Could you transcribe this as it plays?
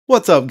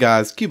What's up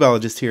guys,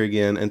 Cubeologist here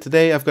again, and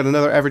today I've got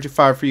another average of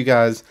 5 for you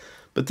guys,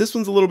 but this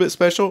one's a little bit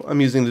special.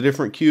 I'm using a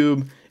different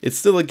cube. It's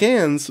still a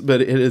GANS, but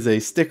it is a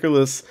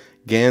stickerless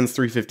GANS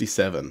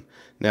 357.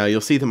 Now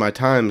you'll see that my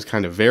times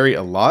kind of vary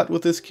a lot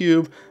with this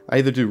cube. I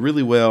either do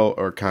really well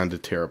or kind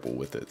of terrible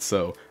with it,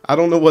 so I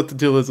don't know what the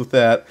deal is with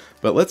that,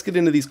 but let's get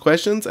into these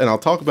questions and I'll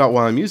talk about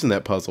why I'm using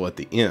that puzzle at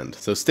the end,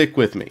 so stick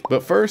with me.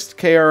 But first,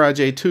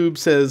 KRIJ Tube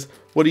says,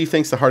 what do you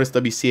think's the hardest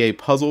WCA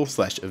puzzle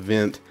 /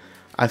 event?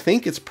 I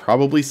think it's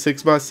probably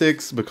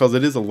 6x6 because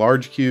it is a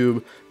large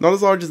cube, not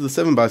as large as the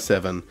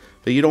 7x7,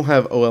 but you don't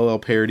have OLL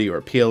parity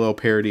or PLL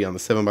parity on the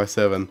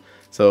 7x7,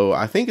 so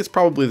I think it's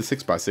probably the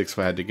 6x6 if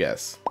I had to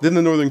guess. Then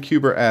the Northern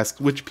Cuber asks,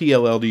 which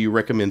PLL do you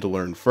recommend to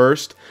learn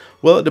first?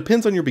 Well, it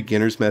depends on your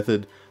beginner's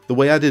method. The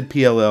way I did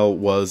PLL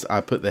was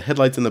I put the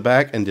headlights in the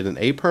back and did an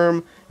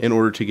A-perm in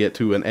order to get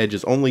to an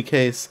edges only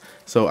case,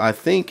 so I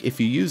think if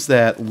you use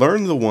that,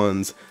 learn the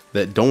ones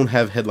that don't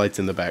have headlights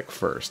in the back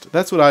first.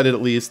 That's what I did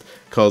at least,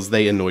 because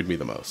they annoyed me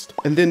the most.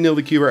 And then Neil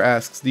the Cuber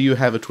asks, do you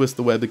have a Twist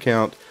the Web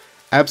account?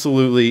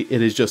 Absolutely,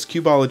 it is just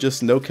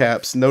Cubeologist, no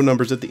caps, no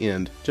numbers at the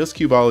end, just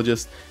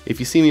Cubeologist. If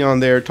you see me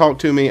on there, talk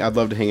to me, I'd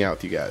love to hang out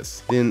with you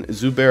guys. Then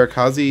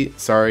Zuberakazi,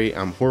 sorry,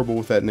 I'm horrible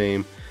with that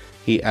name,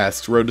 he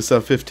asks, road to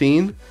sub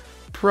 15?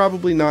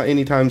 Probably not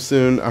anytime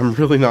soon. I'm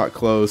really not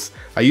close.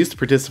 I used to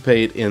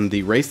participate in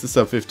the race to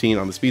sub 15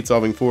 on the speed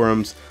solving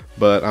forums,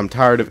 but I'm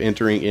tired of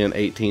entering in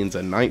 18s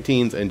and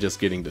 19s and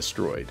just getting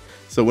destroyed.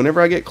 So whenever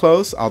I get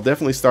close, I'll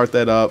definitely start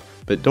that up,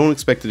 but don't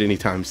expect it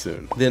anytime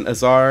soon. Then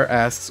Azar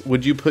asks,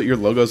 would you put your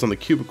logos on the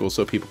cubicle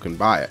so people can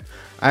buy it?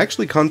 I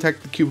actually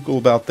contacted the cubicle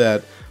about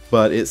that,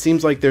 but it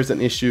seems like there's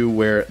an issue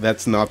where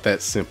that's not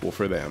that simple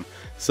for them.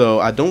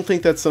 So I don't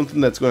think that's something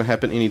that's going to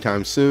happen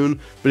anytime soon,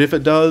 but if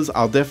it does,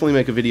 I'll definitely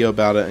make a video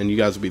about it and you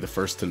guys will be the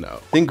first to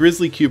know. Then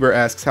Grizzly Cuber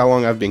asks how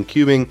long I've been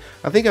cubing.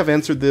 I think I've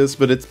answered this,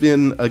 but it's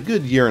been a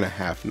good 1.5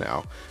 years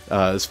now.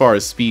 As far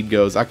as speed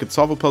goes, I could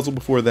solve a puzzle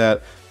before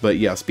that, but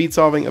yeah, speed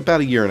solving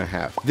about 1.5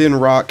 years. Then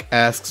Rock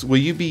asks, will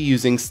you be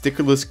using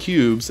stickerless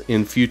cubes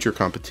in future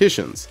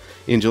competitions?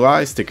 In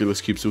July,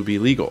 stickerless cubes will be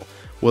legal.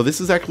 Well,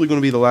 this is actually going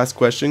to be the last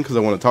question because I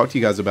want to talk to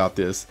you guys about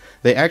this.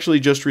 They actually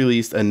just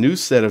released a new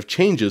set of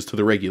changes to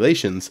the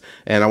regulations,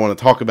 and I want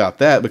to talk about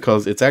that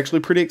because it's actually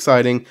pretty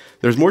exciting.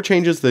 There's more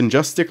changes than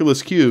just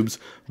stickerless cubes,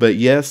 but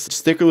yes,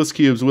 stickerless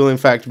cubes will in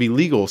fact be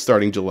legal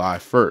starting July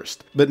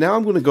 1st. But now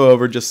I'm going to go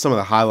over just some of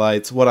the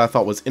highlights, what I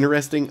thought was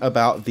interesting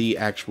about the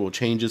actual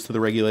changes to the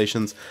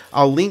regulations.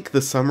 I'll link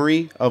the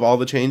summary of all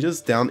the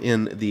changes down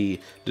in the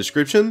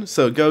description,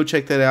 so go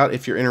check that out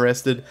if you're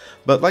interested.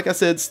 But like I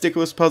said,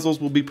 stickerless puzzles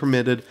will be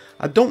permitted.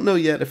 I don't know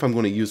yet if I'm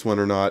going to use one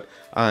or not.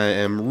 I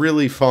am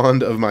really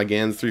fond of my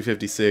GANS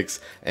 356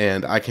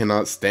 and I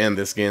cannot stand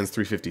this GANS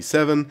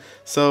 357,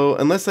 so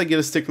unless I get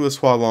a stickerless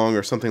Hualong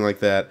or something like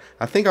that,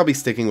 I think I'll be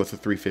sticking with the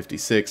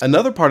 356.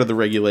 Another part of the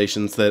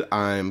regulations that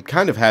I'm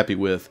kind of happy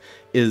with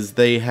is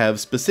they have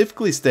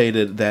specifically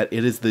stated that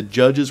it is the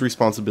judge's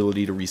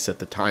responsibility to reset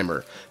the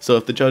timer. So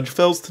if the judge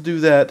fails to do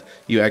that,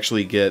 you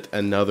actually get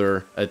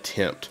another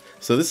attempt.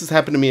 So this has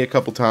happened to me a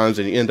couple times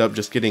and you end up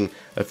just getting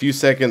a few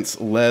seconds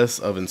less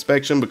of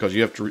inspection because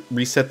you have to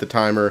reset the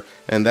timer,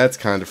 and that's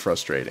kind of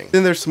frustrating.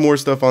 Then there's some more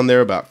stuff on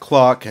there about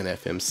clock and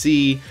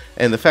FMC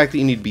and the fact that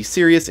you need to be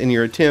serious in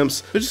your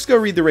attempts, but just go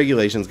read the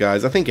regulations,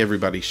 guys. I think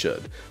everybody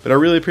should. But I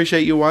really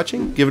appreciate you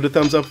watching. Give it a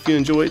thumbs up if you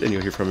enjoyed, and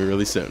you'll hear from me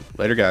really soon.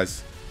 Later,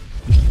 guys.